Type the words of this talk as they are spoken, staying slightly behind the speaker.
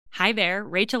Hi there,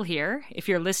 Rachel here. If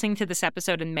you're listening to this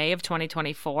episode in May of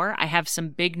 2024, I have some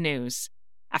big news.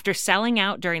 After selling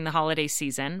out during the holiday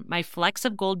season, my Flecks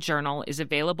of Gold journal is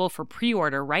available for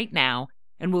pre-order right now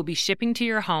and will be shipping to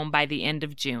your home by the end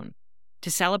of June. To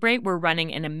celebrate, we're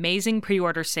running an amazing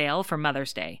pre-order sale for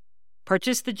Mother's Day.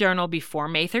 Purchase the journal before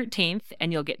May 13th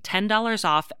and you'll get $10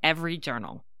 off every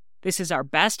journal. This is our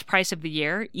best price of the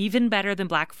year, even better than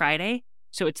Black Friday,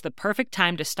 so it's the perfect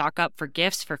time to stock up for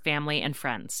gifts for family and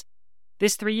friends.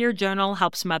 This 3-year journal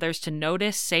helps mothers to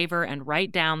notice, savor, and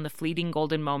write down the fleeting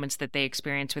golden moments that they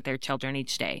experience with their children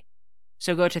each day.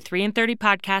 So go to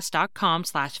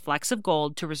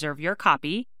 3in30podcast.com/flecksofgold to reserve your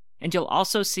copy, and you'll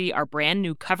also see our brand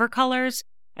new cover colors,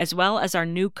 as well as our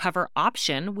new cover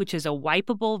option, which is a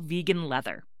wipeable vegan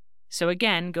leather. So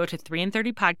again, go to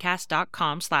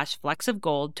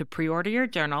 3in30podcast.com/flecksofgold to pre-order your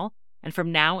journal, and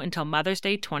from now until Mother's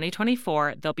Day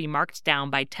 2024, they'll be marked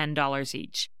down by $10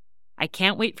 each. I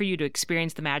can't wait for you to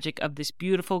experience the magic of this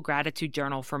beautiful gratitude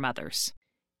journal for mothers.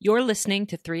 You're listening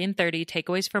to 3 in 30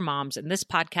 Takeaways for Moms, and this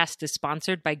podcast is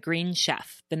sponsored by Green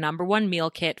Chef, the #1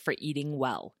 meal kit for eating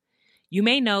well. You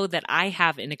may know that I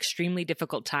have an extremely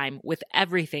difficult time with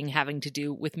everything having to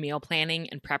do with meal planning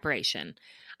and preparation.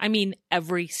 I mean,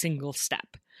 every single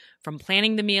step. From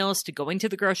planning the meals to going to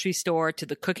the grocery store to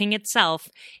the cooking itself,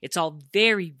 it's all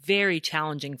very, very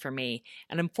challenging for me.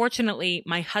 And unfortunately,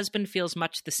 my husband feels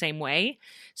much the same way.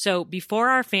 So before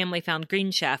our family found Green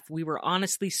Chef, we were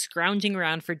honestly scrounging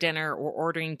around for dinner or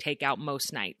ordering takeout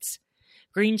most nights.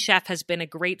 Green Chef has been a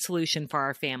great solution for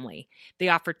our family. They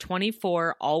offer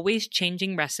 24 always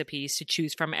changing recipes to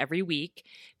choose from every week,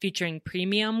 featuring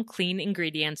premium, clean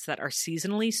ingredients that are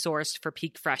seasonally sourced for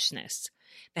peak freshness.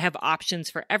 They have options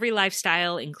for every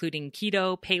lifestyle, including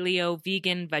keto, paleo,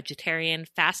 vegan, vegetarian,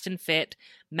 fast and fit,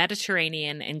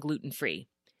 Mediterranean, and gluten-free.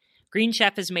 Green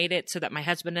Chef has made it so that my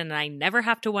husband and I never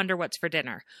have to wonder what's for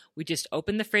dinner. We just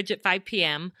open the fridge at 5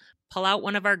 p.m., pull out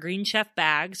one of our Green Chef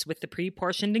bags with the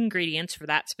pre-portioned ingredients for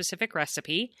that specific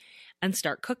recipe, and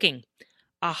start cooking.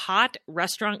 A hot,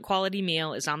 restaurant-quality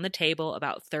meal is on the table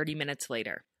about 30 minutes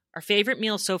later. Our favorite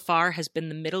meal so far has been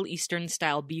the Middle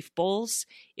Eastern-style beef bowls.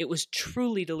 It was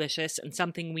truly delicious and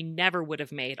something we never would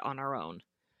have made on our own.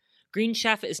 Green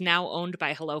Chef is now owned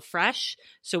by HelloFresh,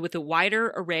 so with a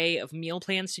wider array of meal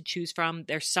plans to choose from,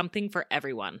 there's something for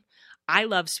everyone. I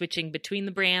love switching between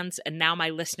the brands, and now my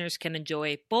listeners can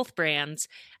enjoy both brands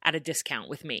at a discount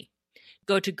with me.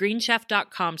 Go to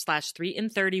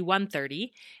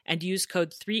greenchef.com/3in30130 and use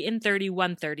code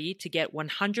 3in30130 to get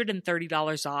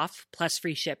 $130 off plus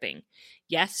free shipping.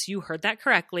 Yes, you heard that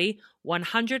correctly,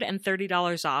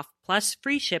 $130 off plus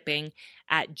free shipping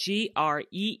at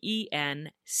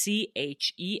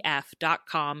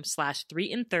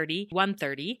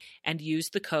greenchef.com/3in30130 and use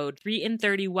the code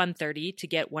 3in30130 to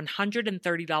get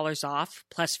 $130 off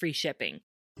plus free shipping.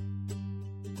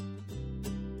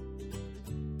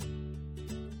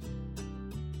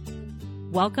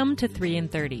 Welcome to 3 in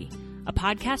 30, a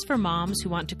podcast for moms who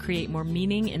want to create more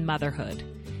meaning in motherhood.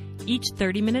 Each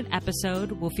 30-minute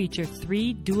episode will feature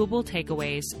 3 doable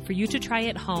takeaways for you to try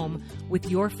at home with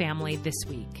your family this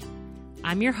week.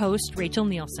 I'm your host, Rachel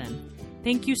Nielsen.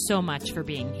 Thank you so much for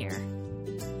being here.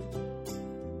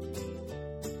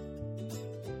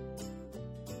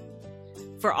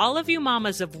 For all of you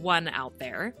mamas of one out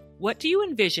there, what do you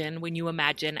envision when you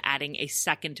imagine adding a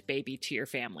second baby to your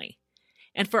family?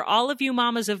 And for all of you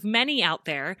mamas of many out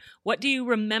there, what do you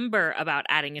remember about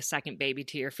adding a second baby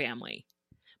to your family?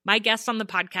 My guests on the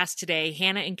podcast today,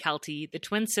 Hannah and Kelty, the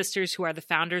twin sisters who are the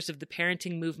founders of the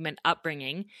parenting movement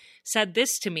Upbringing, said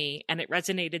this to me, and it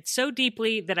resonated so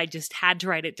deeply that I just had to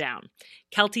write it down.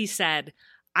 Kelty said,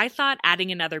 "I thought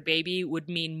adding another baby would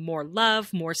mean more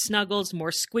love, more snuggles,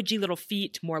 more squidgy little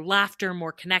feet, more laughter,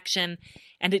 more connection.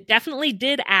 And it definitely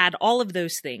did add all of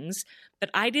those things, but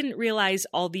I didn't realize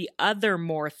all the other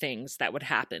more things that would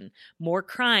happen. More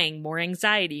crying, more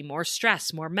anxiety, more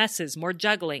stress, more messes, more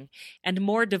juggling, and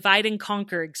more divide and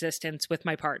conquer existence with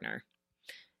my partner."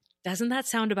 Doesn't that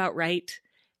sound about right?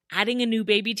 Adding a new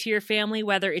baby to your family,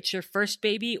 whether it's your first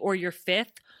baby or your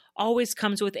 5th, always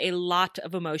comes with a lot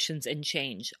of emotions and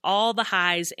change, all the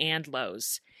highs and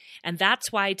lows. And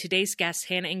that's why today's guests,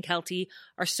 Hannah and Kelty,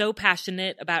 are so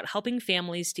passionate about helping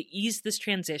families to ease this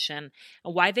transition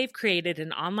and why they've created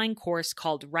an online course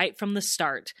called Right from the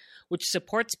Start, which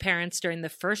supports parents during the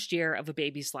first year of a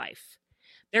baby's life.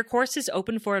 Their course is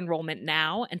open for enrollment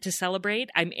now, and to celebrate,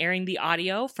 I'm airing the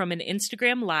audio from an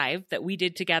Instagram Live that we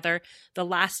did together the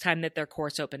last time that their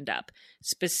course opened up,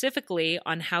 specifically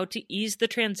on how to ease the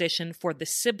transition for the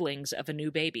siblings of a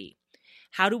new baby.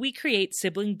 How do we create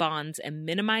sibling bonds and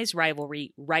minimize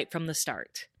rivalry right from the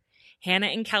start? Hannah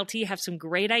and Kelty have some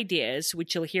great ideas,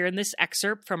 which you'll hear in this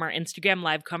excerpt from our Instagram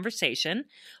live conversation,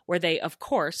 where they, of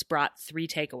course, brought 3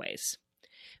 takeaways.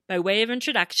 By way of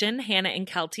introduction, Hannah and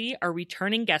Kelty are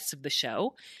returning guests of the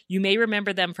show. You may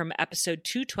remember them from episode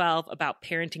 212 about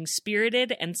parenting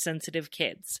spirited and sensitive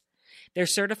kids. They're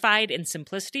certified in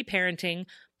simplicity parenting,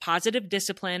 positive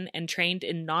discipline, and trained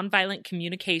in nonviolent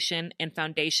communication and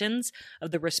foundations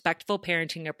of the respectful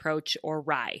parenting approach, or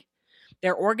RIE.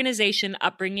 Their organization,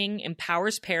 Upbringing,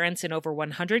 empowers parents in over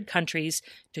 100 countries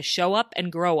to show up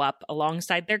and grow up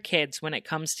alongside their kids when it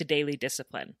comes to daily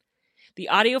discipline. The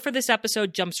audio for this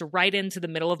episode jumps right into the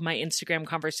middle of my Instagram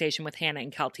conversation with Hannah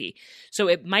and Kelty, so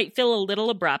it might feel a little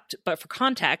abrupt, but for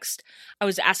context, I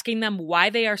was asking them why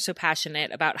they are so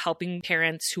passionate about helping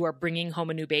parents who are bringing home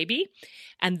a new baby,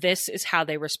 and this is how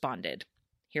they responded.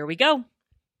 Here we go.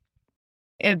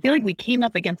 I feel like we came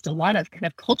up against a lot of kind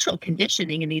of cultural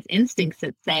conditioning and these instincts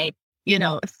that say,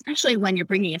 especially when you're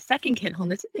bringing a second kid home,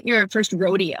 this isn't your first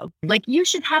rodeo. Like, you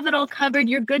should have it all covered.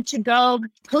 You're good to go.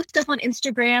 Post stuff on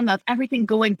Instagram of everything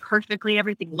going perfectly,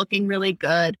 everything looking really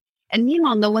good. And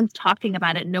meanwhile, no one's talking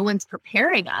about it. No one's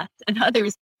preparing us and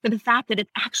others for the fact that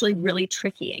it's actually really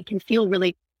tricky and can feel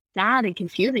really sad and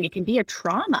confusing. It can be a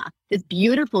trauma. This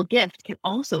beautiful gift can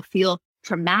also feel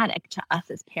traumatic to us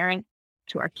as parents,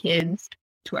 to our kids,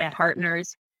 to our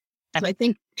partners. So I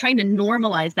think trying to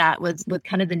normalize that was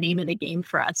kind of the name of the game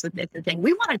for us with this thing.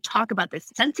 We want to talk about this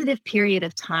sensitive period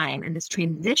of time and this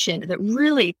transition that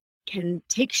really can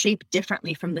take shape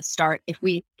differently from the start if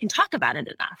we can talk about it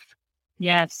enough.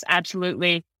 Yes,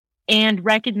 absolutely. And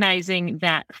recognizing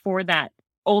that for that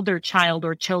older child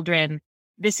or children,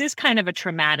 this is kind of a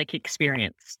traumatic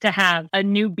experience to have a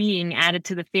new being added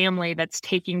to the family that's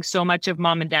taking so much of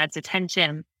mom and dad's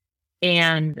attention,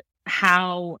 and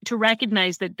how to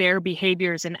recognize that their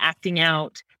behaviors and acting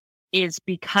out is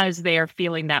because they are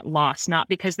feeling that loss, not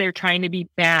because they're trying to be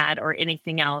bad or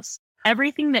anything else.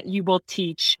 Everything that you will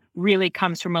teach really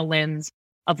comes from a lens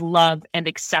of love and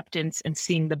acceptance and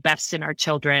seeing the best in our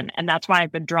children. And that's why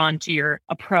I've been drawn to your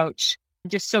approach. I'm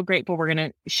just so grateful. We're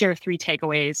going to share 3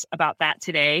 takeaways about that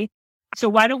today. So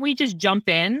why don't we just jump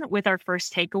in with our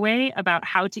first takeaway about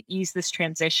how to ease this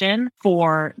transition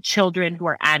for children who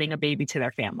are adding a baby to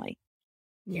their family?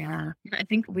 Yeah, I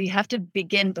think we have to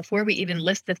begin before we even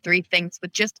list the 3 things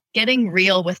with just getting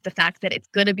real with the fact that it's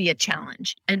going to be a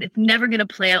challenge and it's never going to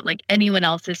play out like anyone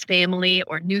else's family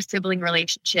or new sibling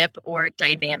relationship or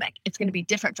dynamic. It's going to be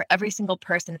different for every single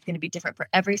person. It's going to be different for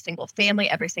every single family.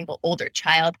 Every single older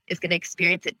child is going to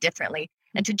experience it differently.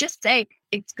 And to just say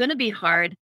it's going to be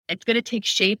hard, it's going to take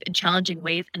shape in challenging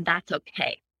ways, and that's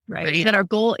okay. Right. That our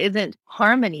goal isn't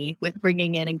harmony with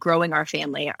bringing in and growing our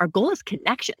family. Our goal is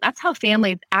connection. That's how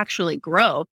families actually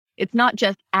grow. It's not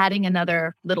just adding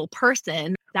another little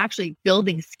person. It's actually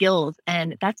building skills.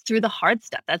 And that's through the hard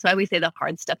stuff. That's why we say the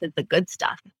hard stuff is the good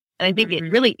stuff. And I think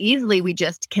it really easily, we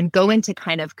just can go into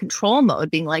kind of control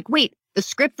mode, being like, wait, the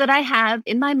script that I have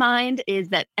in my mind is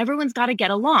that everyone's got to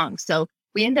get along. So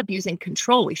we end up using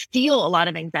control. We feel a lot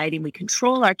of anxiety. We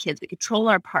control our kids. We control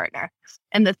our partner.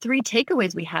 And the 3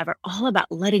 takeaways we have are all about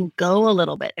letting go a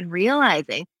little bit and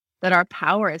realizing that our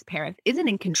power as parents isn't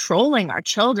in controlling our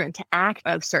children to act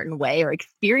a certain way or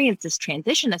experience this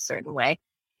transition a certain way.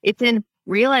 It's in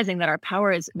realizing that our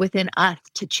power is within us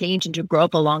to change and to grow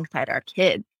up alongside our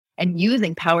kids, and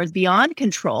using powers beyond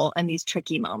control in these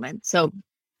tricky moments. So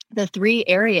the 3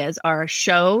 areas are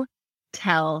show,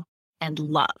 tell, and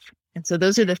love. And so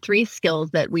those are the 3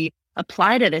 skills that we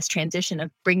apply to this transition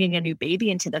of bringing a new baby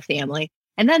into the family,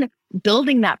 and then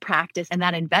building that practice and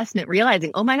that investment,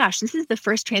 realizing, oh my gosh, this is the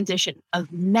first transition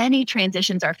of many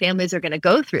transitions our families are going to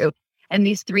go through. And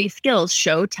these 3 skills,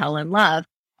 show, tell, and love,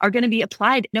 are going to be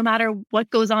applied no matter what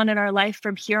goes on in our life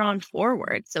from here on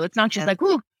forward. So it's not just like,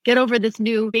 ooh, get over this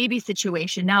new baby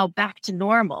situation, now back to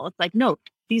normal. It's like, no,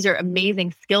 these are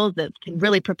amazing skills that can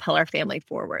really propel our family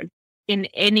forward. In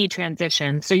any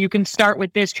transition. So you can start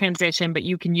with this transition, but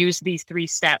you can use these 3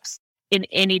 steps in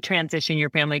any transition your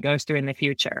family goes through in the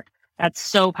future. That's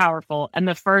so powerful. And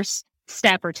the first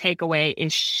step or takeaway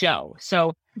is show.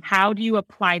 So how do you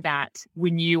apply that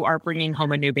when you are bringing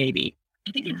home a new baby?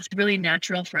 I think it's really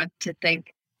natural for us to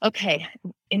think, okay,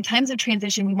 in times of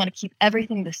transition, we want to keep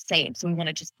everything the same. So we want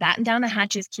to just batten down the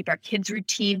hatches, keep our kids'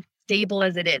 routine stable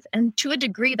as it is. And to a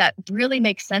degree, that really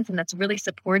makes sense. And that's really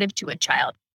supportive to a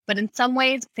child. But in some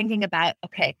ways, thinking about,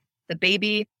 okay, the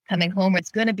baby coming home, it's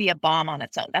going to be a bomb on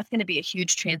its own. That's going to be a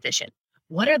huge transition.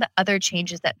 What are the other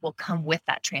changes that will come with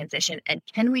that transition? And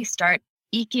can we start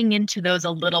eking into those a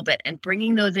little bit and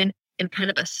bringing those in kind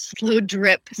of a slow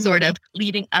drip, sort of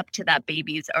leading up to that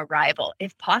baby's arrival,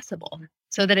 if possible?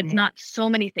 so that it's not so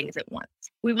many things at once.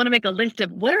 We want to make a list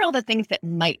of what are all the things that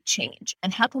might change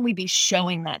and how can we be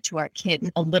showing that to our kids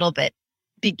a little bit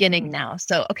beginning now.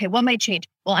 So, okay, what might change?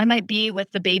 Well, I might be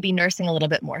with the baby nursing a little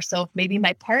bit more. So maybe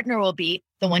my partner will be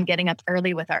the one getting up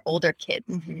early with our older kids.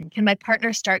 Can my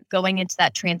partner start going into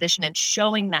that transition and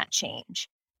showing that change?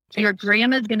 Your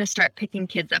grandma's going to start picking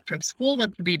kids up from school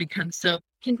once the baby comes. So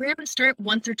can grandma start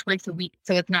once or twice a week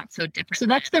so it's not so different? So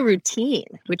that's the routine,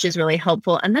 which is really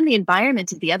helpful. And then the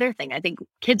environment is the other thing. I think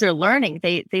kids are learning.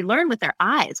 They learn with their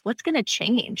eyes. What's going to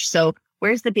change? So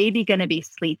where's the baby going to be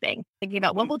sleeping? Thinking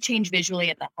about what will change visually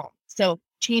in the home. So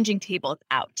changing tables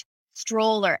out,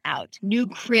 stroller out, new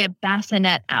crib,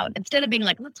 bassinet out. Instead of being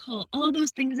like, let's haul all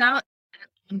those things out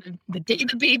the day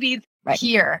the baby's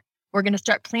here. We're going to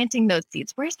start planting those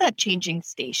seeds. Where's that changing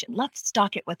station? Let's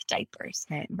stock it with diapers,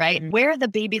 right? Where are the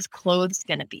baby's clothes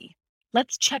going to be?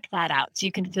 Let's check that out so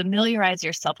you can familiarize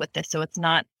yourself with this so it's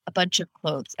not a bunch of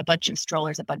clothes, a bunch of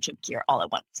strollers, a bunch of gear all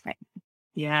at once, right?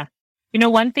 Yeah. You know,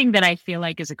 one thing that I feel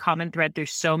like is a common thread through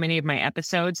so many of my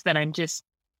episodes that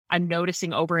I'm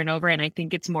noticing over and over, and I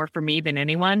think it's more for me than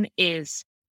anyone, is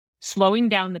slowing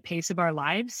down the pace of our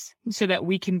lives so that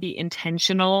we can be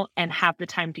intentional and have the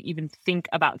time to even think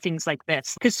about things like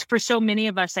this. Because for so many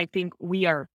of us, I think we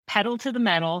are pedal to the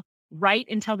metal right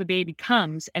until the baby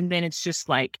comes. And then it's just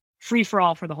like free for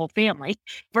all for the whole family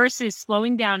versus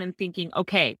slowing down and thinking,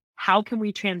 okay, how can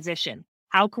we transition?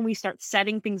 How can we start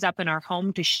setting things up in our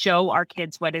home to show our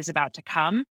kids what is about to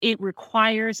come? It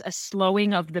requires a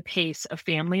slowing of the pace of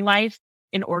family life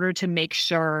in order to make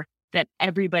sure that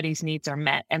everybody's needs are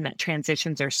met and that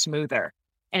transitions are smoother.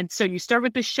 And so you start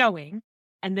with the showing,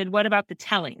 and then what about the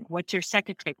telling? What's your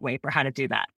second takeaway for how to do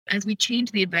that? As we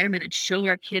change the environment and show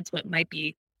our kids what might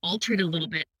be altered a little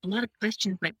bit, a lot of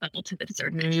questions might bubble to the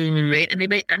surface, right? And they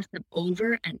might ask them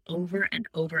over and over and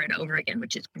over and over again,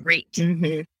 which is great.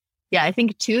 Yeah, I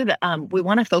think too that we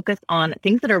want to focus on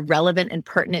things that are relevant and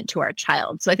pertinent to our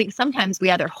child. So I think sometimes we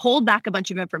either hold back a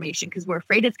bunch of information because we're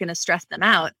afraid it's going to stress them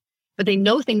out, but they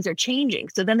know things are changing.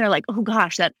 So then they're like, oh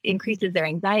gosh, that increases their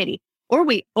anxiety. Or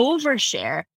we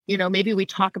overshare, maybe we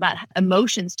talk about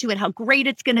emotions too and how great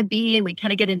it's going to be. And we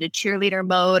kind of get into cheerleader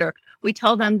mode, or we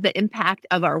tell them the impact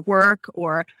of our work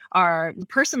or our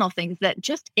personal things that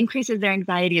just increases their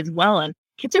anxiety as well. And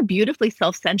kids are beautifully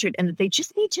self-centered and they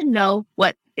just need to know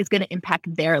what is going to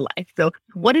impact their life. So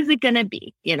what is it going to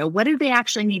be? What do they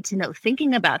actually need to know?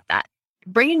 Thinking about that.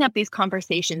 Bringing up these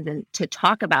conversations and to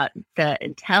talk about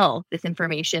and tell this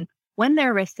information when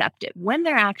they're receptive, when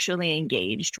they're actually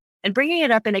engaged, and bringing it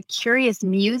up in a curious,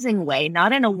 musing way,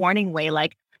 not in a warning way,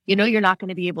 like, you're not going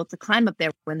to be able to climb up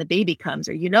there when the baby comes,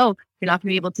 or, you're not going to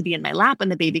be able to be in my lap when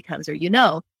the baby comes, or,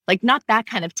 like not that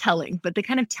kind of telling, but the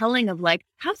kind of telling of like,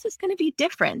 how's this going to be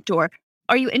different? Or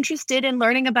are you interested in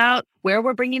learning about where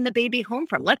we're bringing the baby home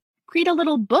from? Let's create a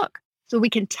little book so we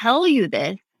can tell you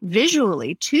this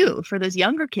visually too, for those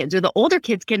younger kids, or the older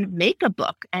kids can make a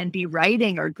book and be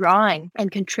writing or drawing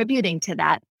and contributing to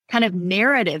that kind of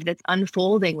narrative that's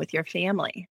unfolding with your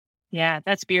family. Yeah,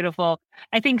 that's beautiful.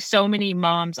 I think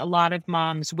a lot of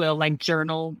moms will like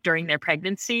journal during their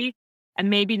pregnancy, and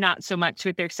maybe not so much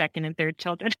with their second and third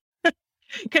children.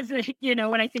 Because,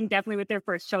 when I think definitely with their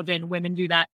first children, women do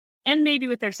that. And maybe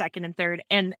with their second and third,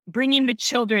 and bringing the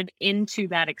children into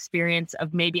that experience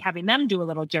of maybe having them do a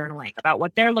little journaling about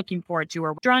what they're looking forward to,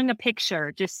 or drawing a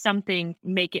picture, just something,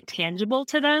 make it tangible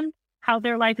to them, how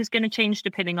their life is going to change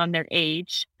depending on their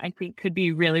age, I think could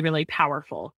be really, really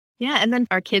powerful. Yeah. And then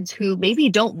our kids who maybe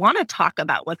don't want to talk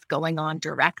about what's going on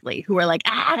directly, who are like,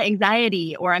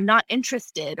 anxiety, or I'm not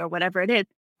interested, or whatever it is,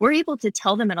 we're able to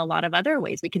tell them in a lot of other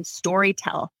ways. We can story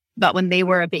tell about when they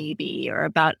were a baby or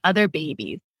about other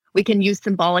babies. We can use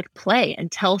symbolic play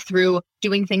and tell through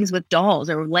doing things with dolls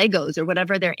or Legos or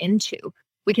whatever they're into.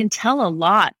 We can tell a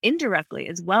lot indirectly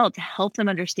as well to help them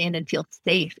understand and feel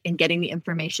safe in getting the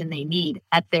information they need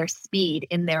at their speed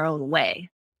in their own way.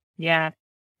 Yeah.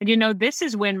 And this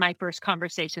is when my first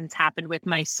conversations happened with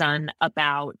my son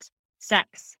about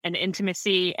sex and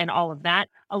intimacy and all of that.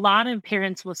 A lot of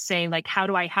parents will say, like, how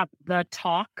do I have the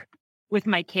talk with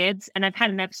my kids? And I've had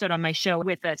an episode on my show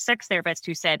with a sex therapist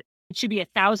who said, it should be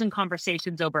 1,000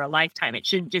 conversations over a lifetime. It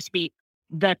shouldn't just be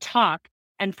the talk.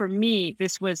 And for me,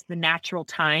 this was the natural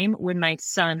time when my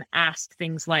son asked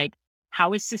things like,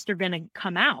 how is sister going to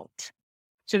come out?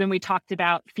 So then we talked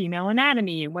about female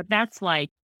anatomy and what that's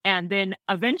like. And then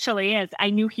eventually, as I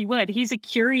knew he would, he's a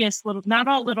curious not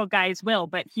all little guys will,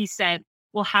 but he said,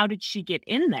 well, how did she get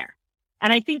in there?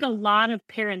 And I think a lot of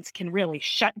parents can really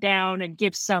shut down and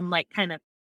give some like kind of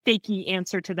fakey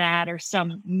answer to that, or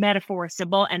some metaphor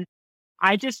symbol. And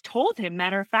I just told him,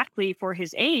 matter of factly, for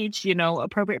his age,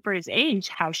 appropriate for his age,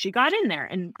 how she got in there.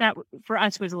 And that for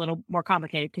us was a little more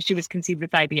complicated because she was conceived with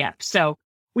IVF. So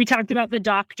we talked about the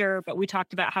doctor, but we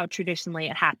talked about how traditionally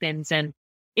it happens. And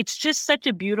it's just such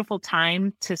a beautiful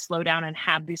time to slow down and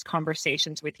have these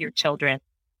conversations with your children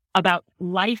about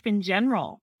life in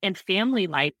general and family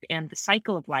life and the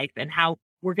cycle of life and how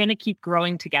we're going to keep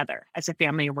growing together as a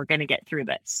family and we're going to get through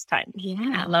this time.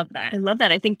 Yeah. I love that. I love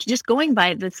that. I think just going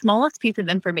by the smallest piece of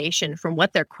information from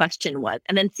what their question was,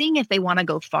 and then seeing if they want to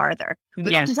go farther. We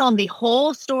don't have to tell them the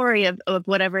whole story of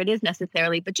whatever it is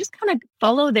necessarily, but just kind of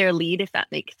follow their lead, if that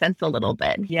makes sense a little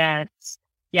bit. Yes.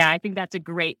 Yeah, I think that's a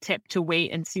great tip, to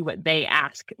wait and see what they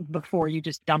ask before you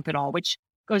just dump it all, which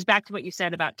goes back to what you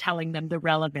said about telling them the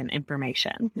relevant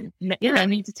information. Yeah. You don't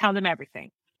need to tell them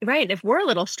everything. Right. If we're a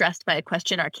little stressed by a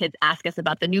question our kids ask us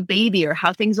about the new baby or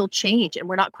how things will change and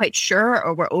we're not quite sure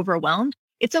or we're overwhelmed,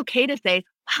 it's okay to say,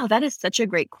 wow, that is such a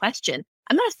great question.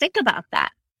 I'm going to think about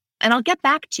that and I'll get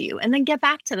back to you, and then get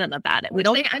back to them about it. We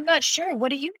don't say, I'm not sure. What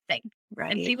do you think?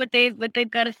 Right. And see what they've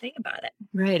got to say about it.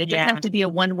 Right. It doesn't have to be a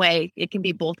one way. It can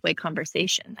be both way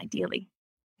conversation, ideally.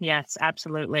 Yes,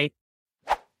 absolutely.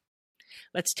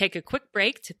 Let's take a quick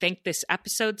break to thank this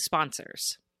episode's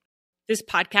sponsors. This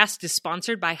podcast is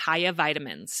sponsored by Haya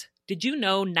Vitamins. Did you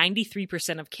know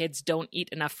 93% of kids don't eat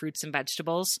enough fruits and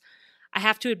vegetables? I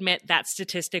have to admit that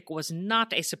statistic was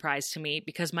not a surprise to me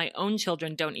because my own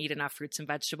children don't eat enough fruits and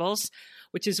vegetables,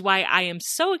 which is why I am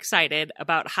so excited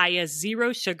about Haya's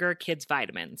Zero Sugar Kids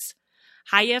Vitamins.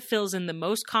 Haya fills in the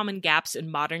most common gaps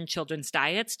in modern children's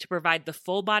diets to provide the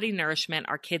full body nourishment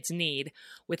our kids need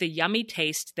with a yummy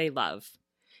taste they love.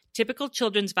 Typical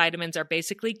children's vitamins are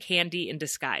basically candy in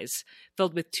disguise,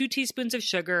 filled with 2 teaspoons of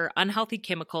sugar, unhealthy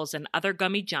chemicals, and other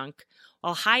gummy junk,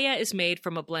 while Haya is made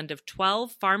from a blend of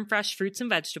 12 farm-fresh fruits and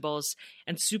vegetables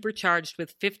and supercharged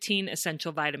with 15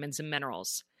 essential vitamins and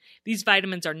minerals. These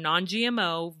vitamins are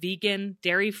non-GMO, vegan,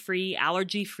 dairy-free,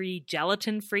 allergy-free,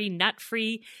 gelatin-free,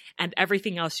 nut-free, and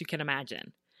everything else you can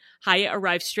imagine. Haya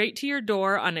arrives straight to your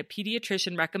door on a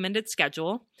pediatrician-recommended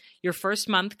schedule. Your first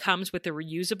month comes with a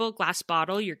reusable glass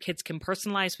bottle your kids can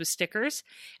personalize with stickers,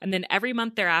 and then every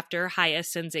month thereafter, Haya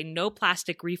sends a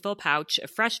no-plastic refill pouch of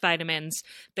fresh vitamins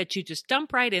that you just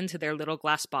dump right into their little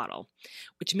glass bottle,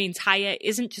 which means Haya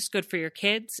isn't just good for your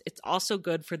kids, it's also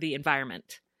good for the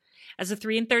environment. As a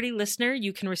 3 in 30 listener,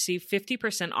 you can receive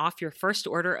 50% off your first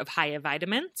order of Haya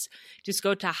vitamins. Just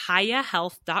go to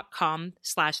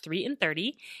hayahealth.com/3 in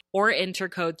 30 or enter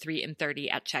code 3 in 30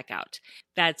 at checkout.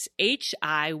 That's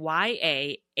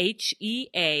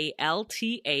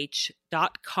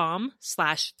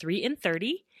HIYAHEALTH.com/3 in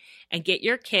 30 and get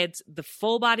your kids the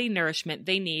full body nourishment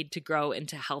they need to grow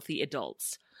into healthy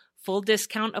adults. Full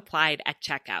discount applied at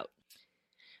checkout.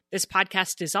 This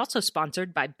podcast is also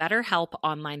sponsored by BetterHelp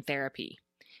Online Therapy.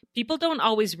 People don't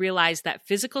always realize that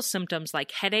physical symptoms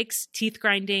like headaches, teeth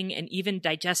grinding, and even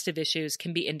digestive issues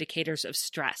can be indicators of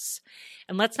stress.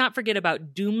 And let's not forget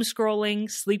about doom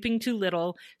scrolling, sleeping too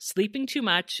little, sleeping too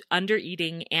much,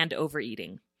 undereating, and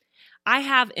overeating. I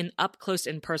have an up-close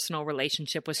and personal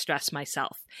relationship with stress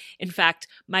myself. In fact,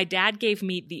 my dad gave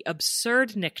me the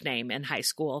absurd nickname in high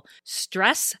school,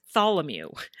 Stress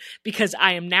Tholomew, because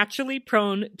I am naturally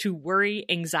prone to worry,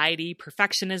 anxiety,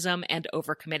 perfectionism, and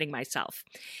overcommitting myself.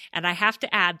 And I have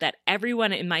to add that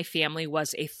everyone in my family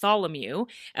was a Tholomew,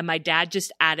 and my dad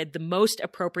just added the most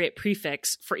appropriate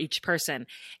prefix for each person.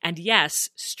 And yes,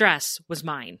 stress was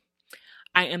mine.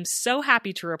 I am so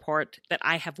happy to report that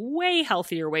I have way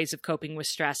healthier ways of coping with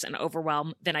stress and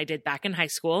overwhelm than I did back in high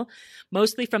school,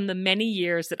 mostly from the many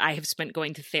years that I have spent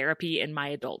going to therapy in my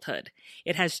adulthood.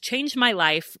 It has changed my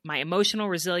life, my emotional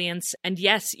resilience, and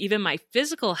yes, even my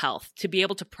physical health to be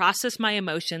able to process my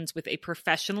emotions with a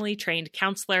professionally trained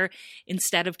counselor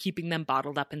instead of keeping them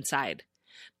bottled up inside.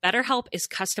 BetterHelp is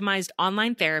customized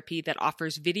online therapy that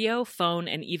offers video, phone,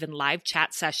 and even live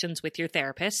chat sessions with your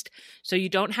therapist, so you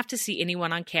don't have to see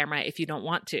anyone on camera if you don't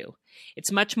want to.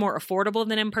 It's much more affordable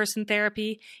than in-person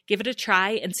therapy. Give it a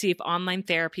try and see if online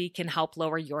therapy can help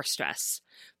lower your stress.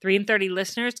 3 in 30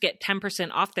 listeners get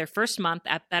 10% off their first month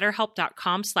at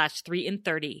betterhelp.com/3 in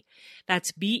 30.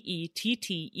 That's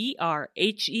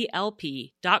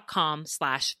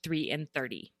BETTERHELP.com/3 in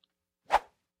 30.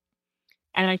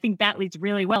 And I think that leads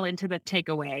really well into the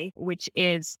takeaway, which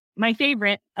is my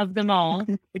favorite of them all,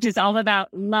 which is all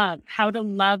about love, how to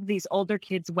love these older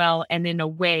kids well and in a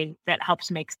way that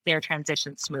helps make their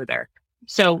transition smoother.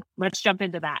 So let's jump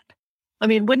into that. I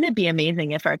mean, wouldn't it be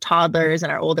amazing if our toddlers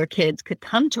and our older kids could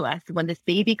come to us when this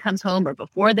baby comes home or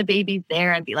before the baby's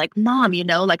there and be like, Mom,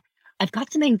 I've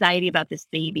got some anxiety about this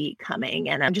baby coming,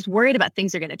 and I'm just worried about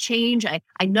things are going to change.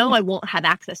 I know I won't have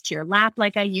access to your lap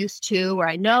like I used to, or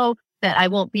I know that I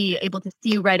won't be able to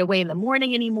see you right away in the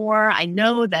morning anymore. I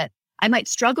know that I might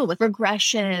struggle with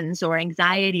regressions or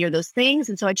anxiety or those things.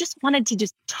 And so I just wanted to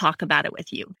just talk about it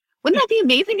with you. Wouldn't that be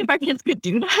amazing if our kids could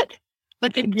do that?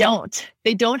 But they don't.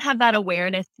 They don't have that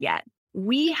awareness yet.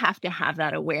 We have to have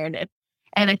that awareness.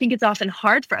 And I think it's often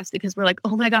hard for us because we're like,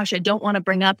 oh my gosh, I don't want to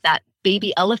bring up that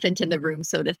baby elephant in the room,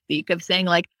 so to speak, of saying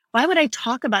like, why would I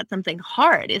talk about something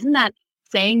hard? Isn't that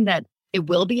saying that it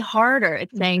will be hard, or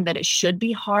it's saying that it should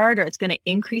be hard, or it's going to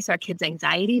increase our kids'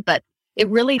 anxiety? But it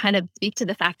really kind of speaks to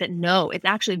the fact that no, it's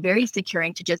actually very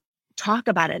securing to just talk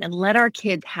about it and let our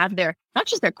kids have their, not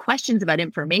just their questions about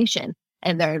information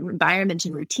and their environment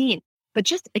and routine, but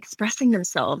just expressing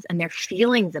themselves and their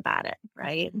feelings about it,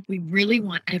 right? We really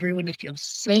want everyone to feel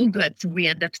so good. So we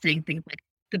end up saying things like,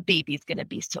 the baby's going to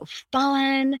be so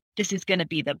fun. This is going to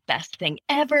be the best thing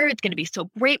ever. It's going to be so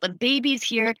great when baby's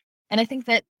here. And I think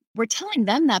that we're telling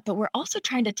them that, but we're also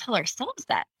trying to tell ourselves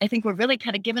that. I think we're really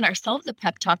kind of giving ourselves a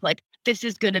pep talk, like, this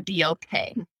is going to be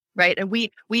okay, right? And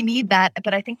we need that.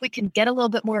 But I think we can get a little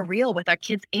bit more real with our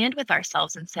kids and with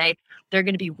ourselves and say, there are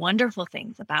going to be wonderful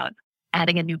things about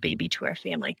adding a new baby to our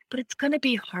family, but it's going to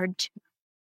be hard too.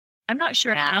 I'm not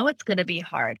sure how it's going to be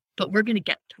hard, but we're going to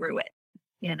get through it,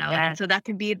 you know? Yeah. And so that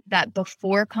can be that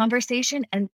before conversation.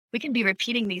 And we can be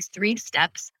repeating these 3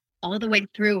 steps all the way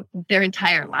through their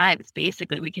entire lives.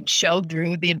 Basically, we can show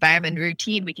through the environment and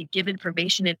routine. We can give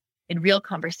information in real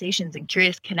conversations and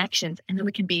curious connections. And then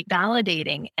we can be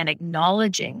validating and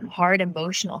acknowledging hard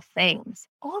emotional things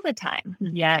all the time.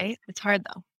 Yes. Right? It's hard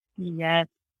though. Yes.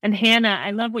 And Hannah,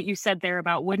 I love what you said there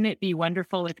about wouldn't it be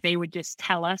wonderful if they would just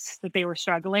tell us that they were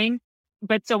struggling?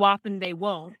 But so often they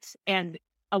won't. And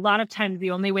a lot of times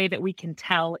the only way that we can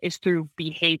tell is through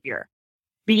behavior.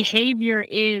 Behavior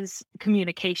is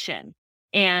communication.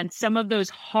 And some of those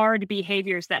hard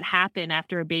behaviors that happen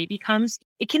after a baby comes,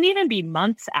 it can even be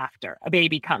months after a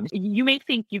baby comes. You may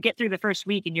think you get through the first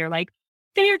week and you're like,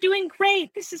 they are doing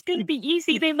great. This is going to be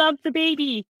easy. They love the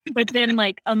baby. But then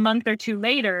like a month or 2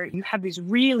 later, you have these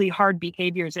really hard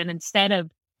behaviors. And instead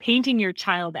of painting your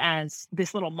child as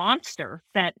this little monster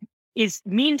that is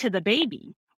mean to the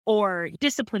baby or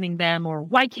disciplining them, or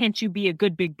why can't you be a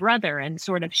good big brother, and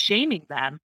sort of shaming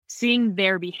them, seeing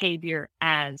their behavior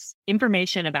as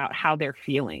information about how they're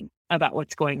feeling about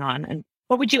what's going on. And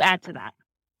what would you add to that?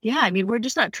 Yeah, I mean, we're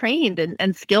just not trained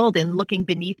and skilled in looking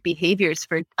beneath behaviors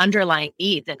for underlying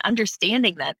needs, and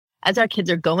understanding that as our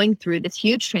kids are going through this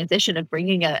huge transition of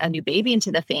bringing a new baby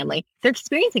into the family, they're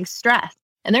experiencing stress.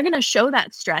 And they're going to show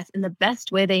that stress in the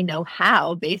best way they know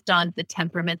how, based on the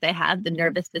temperament they have, the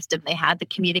nervous system they have, the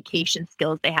communication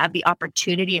skills they have, the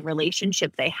opportunity and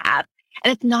relationship they have.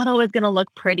 And it's not always going to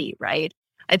look pretty, right?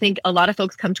 I think a lot of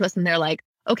folks come to us and they're like,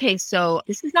 okay, so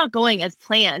this is not going as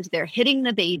planned. They're hitting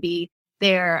the baby.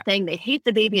 They're saying they hate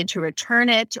the baby and to return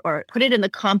it or put it in the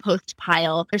compost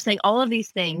pile. They're saying all of these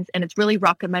things and it's really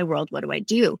rocking my world. What do I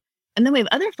do? And then we have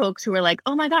other folks who are like,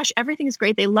 oh my gosh, everything's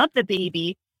great. They love the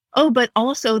baby. Oh, but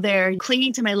also they're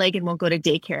clinging to my leg and won't go to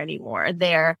daycare anymore.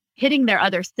 They're hitting their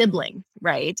other siblings,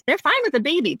 right? They're fine with the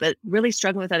baby, but really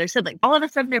struggling with other siblings. All of a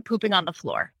sudden they're pooping on the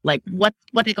floor. Like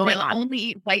what's going on? Only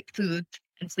eat white foods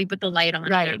and sleep with the light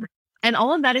on. Right. And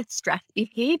all of that is stress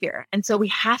behavior. And so we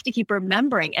have to keep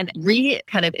remembering and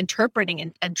kind of interpreting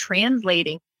and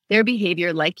translating their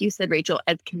behavior, like you said, Rachel,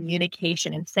 as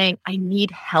communication and saying, I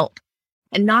need help.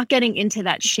 And not getting into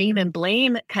that shame and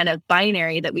blame kind of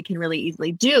binary that we can really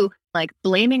easily do, like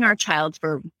blaming our child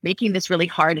for making this really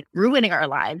hard and ruining our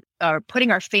lives or putting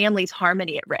our family's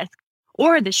harmony at risk.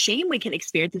 Or the shame we can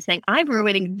experience is saying, I'm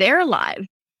ruining their lives.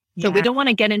 So we don't want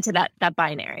to get into that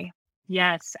binary.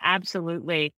 Yes,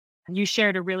 absolutely. You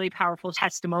shared a really powerful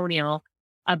testimonial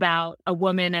about a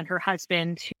woman and her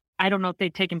husband. I don't know if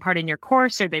they've taken part in your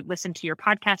course or they've listened to your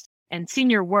podcast and seen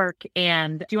your work.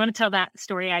 And do you want to tell that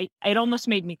story? It almost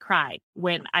made me cry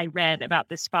when I read about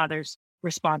this father's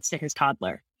response to his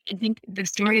toddler. I think the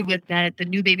story was that the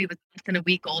new baby was less than a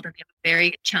week old, and he was a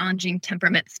very challenging,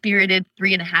 temperament, spirited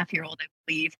 3.5-year-old, I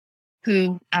believe,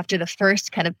 who after the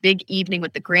first kind of big evening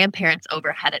with the grandparents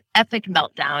over had an epic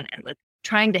meltdown and was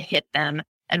trying to hit them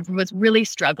and was really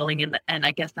struggling. And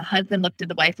I guess the husband looked at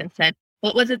the wife and said,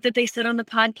 what was it that they said on the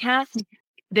podcast?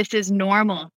 This is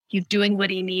normal. He's doing what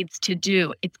he needs to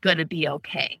do. It's going to be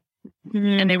okay.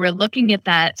 Mm-hmm. And they were looking at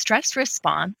that stress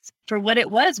response for what it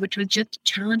was, which was just a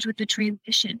challenge with the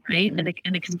transition, right? And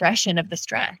an expression of the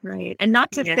stress. Right. And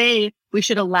not to say we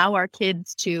should allow our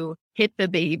kids to hit the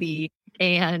baby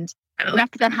and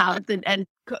wreck the house and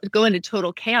go into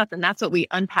total chaos. And that's what we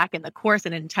unpack in the course.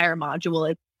 An entire module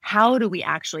is how do we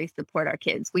actually support our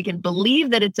kids? We can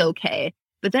believe that it's okay,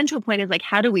 but then to a point is like,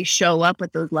 how do we show up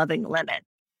with those loving limits?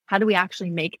 How do we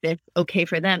actually make this okay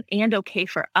for them and okay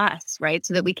for us, right?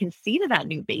 So that we can see to that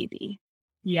new baby.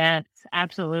 Yes,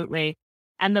 absolutely.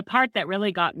 And the part that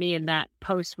really got me in that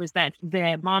post was that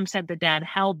the mom said the dad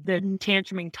held the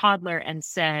tantruming toddler and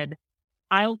said,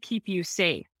 I'll keep you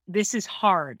safe. This is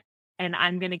hard and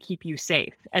I'm going to keep you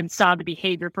safe, and saw the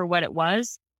behavior for what it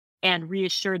was and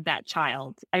reassured that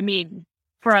child. I mean,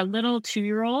 for a little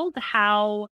 2-year-old,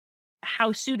 how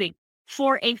soothing.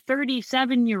 For a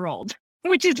 37-year-old,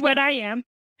 which is what I am,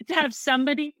 to have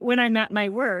somebody when I'm at my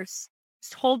worst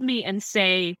hold me and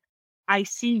say, I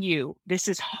see you. This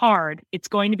is hard. It's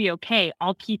going to be okay.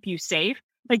 I'll keep you safe.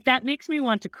 Like, that makes me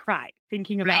want to cry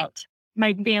thinking about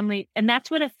my family. And that's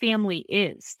what a family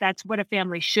is. That's what a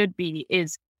family should be,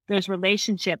 is those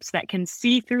relationships that can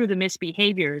see through the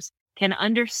misbehaviors, can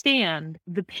understand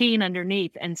the pain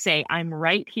underneath and say, I'm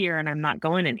right here and I'm not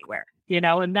going anywhere,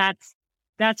 and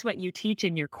that's what you teach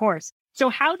in your course. So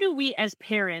how do we as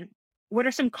parents, what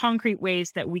are some concrete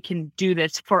ways that we can do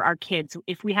this for our kids?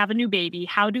 If we have a new baby,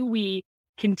 how do we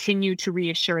continue to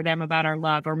reassure them about our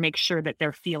love or make sure that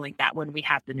they're feeling that when we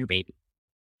have the new baby?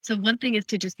 So one thing is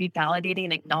to just be validating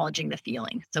and acknowledging the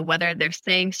feeling. So whether they're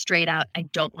saying straight out, I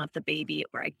don't want the baby,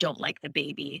 or I don't like the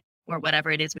baby, or whatever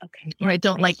it is. Okay. Or I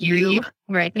don't like you.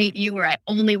 Or I hate you, or I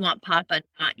only want Papa,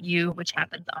 not you, which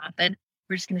happens often.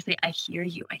 We're just going to say, I hear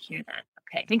you. I hear that.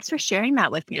 Okay. Thanks for sharing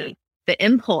that with me. The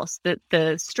impulse,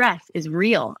 the stress is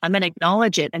real. I'm going to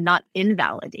acknowledge it and not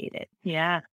invalidate it.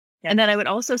 Yeah. And then I would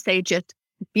also say just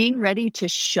being ready to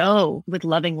show with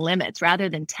loving limits rather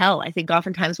than tell. I think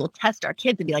oftentimes we'll test our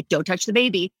kids and be like, don't touch the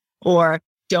baby, or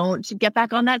don't get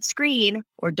back on that screen,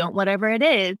 or don't whatever it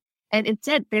is. And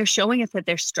instead, they're showing us that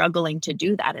they're struggling to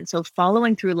do that. And so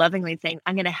following through lovingly saying,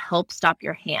 I'm going to help stop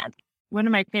your hand. One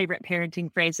of my favorite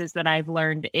parenting phrases that I've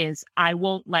learned is, I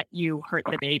won't let you hurt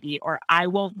the baby, or I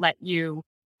won't let you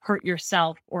hurt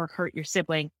yourself or hurt your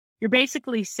sibling. You're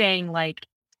basically saying, like,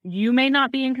 you may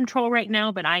not be in control right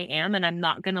now, but I am, and I'm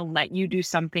not going to let you do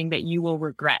something that you will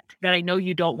regret, that I know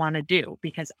you don't want to do,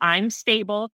 because I'm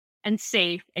stable and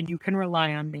safe and you can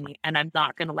rely on me, and I'm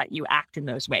not going to let you act in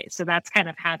those ways. So that's kind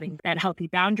of having that healthy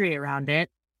boundary around it.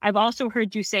 I've also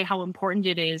heard you say how important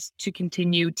it is to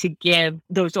continue to give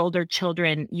those older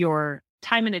children your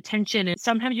time and attention. And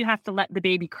sometimes you have to let the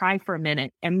baby cry for a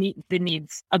minute and meet the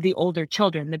needs of the older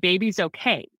children. The baby's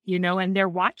okay, and they're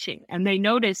watching, and they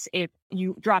notice if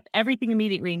you drop everything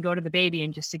immediately and go to the baby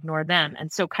and just ignore them.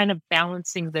 And so kind of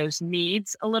balancing those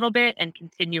needs a little bit and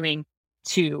continuing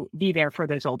to be there for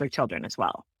those older children as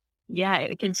well. Yeah,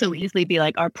 it can so easily be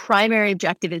like our primary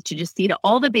objective is to just see to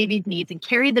all the baby's needs and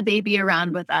carry the baby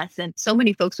around with us. And so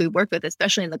many folks we worked with,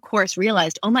 especially in the course,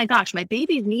 realized, oh my gosh, my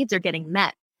baby's needs are getting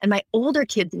met and my older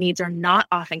kids' needs are not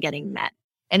often getting met.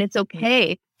 And it's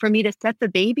okay for me to set the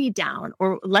baby down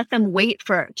or let them wait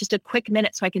for just a quick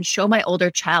minute so I can show my older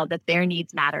child that their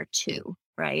needs matter too,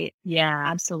 right? Yeah,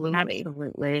 absolutely.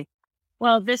 Absolutely.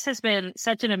 Well, this has been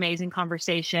such an amazing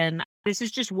conversation. This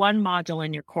is just one module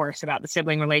in your course about the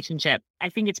sibling relationship. I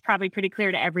think it's probably pretty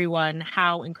clear to everyone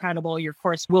how incredible your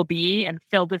course will be and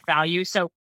filled with value.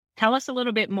 So tell us a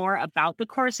little bit more about the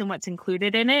course and what's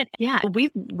included in it. Yeah,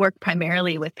 we've worked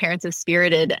primarily with parents of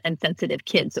spirited and sensitive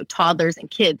kids, so toddlers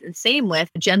and kids, and same with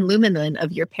Jen Lumenlin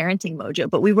of Your Parenting Mojo.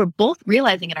 But we were both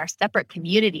realizing in our separate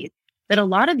communities that a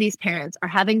lot of these parents are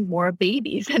having more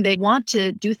babies and they want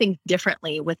to do things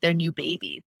differently with their new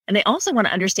babies. And they also want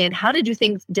to understand how to do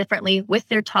things differently with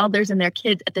their toddlers and their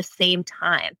kids at the same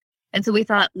time. And so we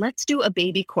thought, let's do a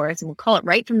baby course, and we'll call it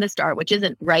Right from the Start, which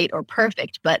isn't right or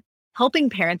perfect, but helping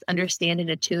parents understand and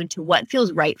attune to what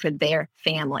feels right for their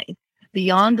family.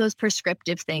 Beyond those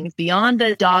prescriptive things, beyond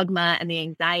the dogma and the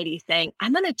anxiety, saying,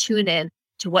 I'm going to tune in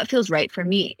to what feels right for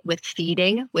me with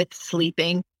feeding, with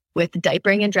sleeping, with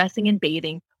diapering and dressing and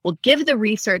bathing. We'll give the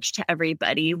research to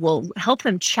everybody. We'll help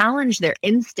them challenge their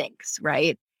instincts,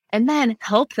 right? And then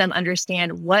help them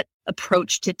understand what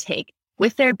approach to take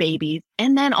with their babies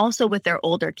and then also with their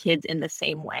older kids in the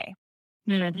same way.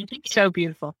 So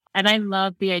beautiful. And I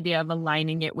love the idea of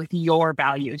aligning it with your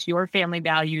values, your family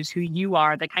values, who you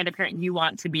are, the kind of parent you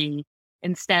want to be,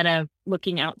 instead of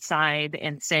looking outside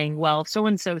and saying, well,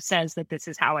 so-and-so says that this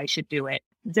is how I should do it.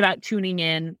 It's about tuning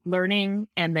in, learning,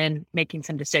 and then making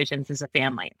some decisions as a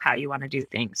family, how you want to do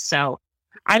things. So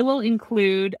I will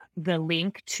include the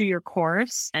link to your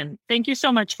course. And thank you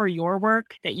so much for your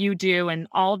work that you do and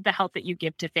all of the help that you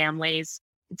give to families.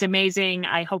 It's amazing.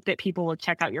 I hope that people will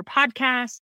check out your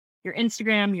podcast, your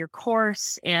Instagram, your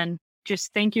course, and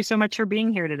just thank you so much for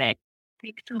being here today.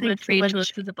 Thanks so much, Rachel.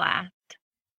 This was a blast.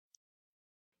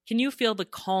 Can you feel the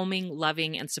calming,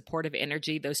 loving, and supportive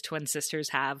energy those twin sisters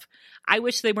have? I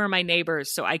wish they were my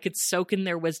neighbors so I could soak in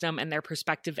their wisdom and their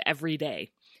perspective every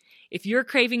day. If you're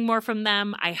craving more from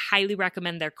them, I highly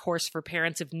recommend their course for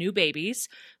parents of new babies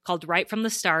called Right from the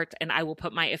Start, and I will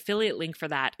put my affiliate link for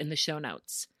that in the show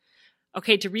notes.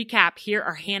 Okay, to recap, here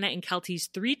are Hannah and Kelty's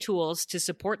 3 tools to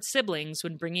support siblings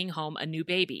when bringing home a new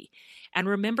baby. And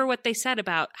remember what they said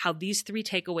about how these 3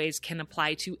 takeaways can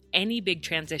apply to any big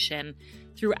transition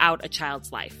throughout a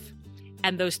child's life.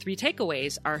 And those 3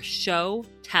 takeaways are show,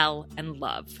 tell, and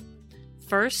love.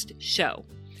 First, show.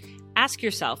 Ask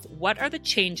yourself, what are the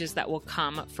changes that will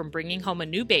come from bringing home a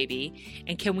new baby,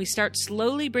 and can we start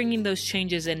slowly bringing those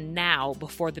changes in now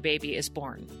before the baby is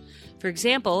born? For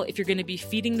example, if you're going to be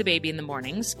feeding the baby in the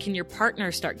mornings, can your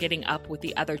partner start getting up with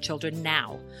the other children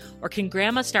now? Or can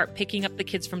grandma start picking up the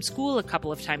kids from school a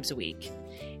couple of times a week?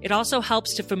 It also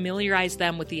helps to familiarize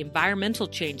them with the environmental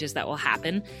changes that will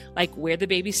happen, like where the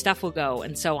baby's stuff will go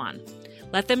and so on.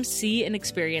 Let them see and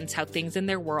experience how things in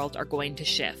their world are going to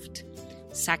shift.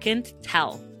 Second,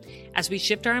 tell. As we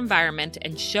shift our environment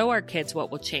and show our kids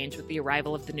what will change with the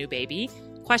arrival of the new baby,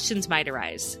 questions might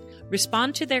arise.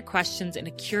 Respond to their questions in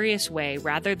a curious way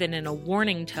rather than in a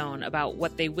warning tone about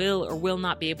what they will or will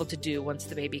not be able to do once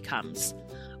the baby comes.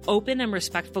 Open and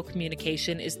respectful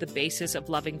communication is the basis of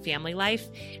loving family life,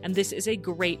 and this is a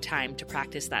great time to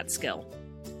practice that skill.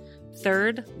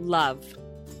 Third, love.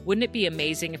 Wouldn't it be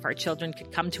amazing if our children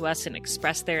could come to us and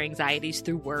express their anxieties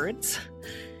through words?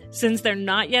 Since they're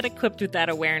not yet equipped with that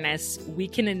awareness, we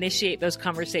can initiate those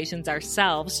conversations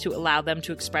ourselves to allow them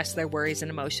to express their worries and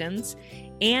emotions,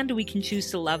 and we can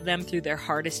choose to love them through their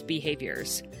hardest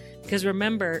behaviors. Because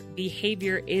remember,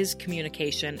 behavior is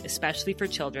communication, especially for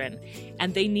children,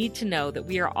 and they need to know that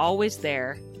we are always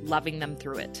there, loving them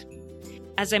through it.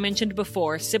 As I mentioned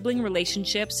before, sibling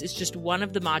relationships is just one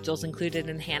of the modules included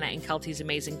in Hannah and Kelty's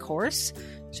amazing course.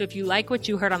 So if you like what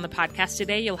you heard on the podcast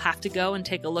today, you'll have to go and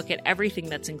take a look at everything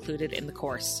that's included in the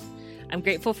course. I'm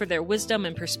grateful for their wisdom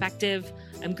and perspective.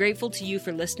 I'm grateful to you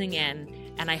for listening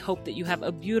in, and I hope that you have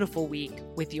a beautiful week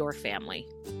with your family.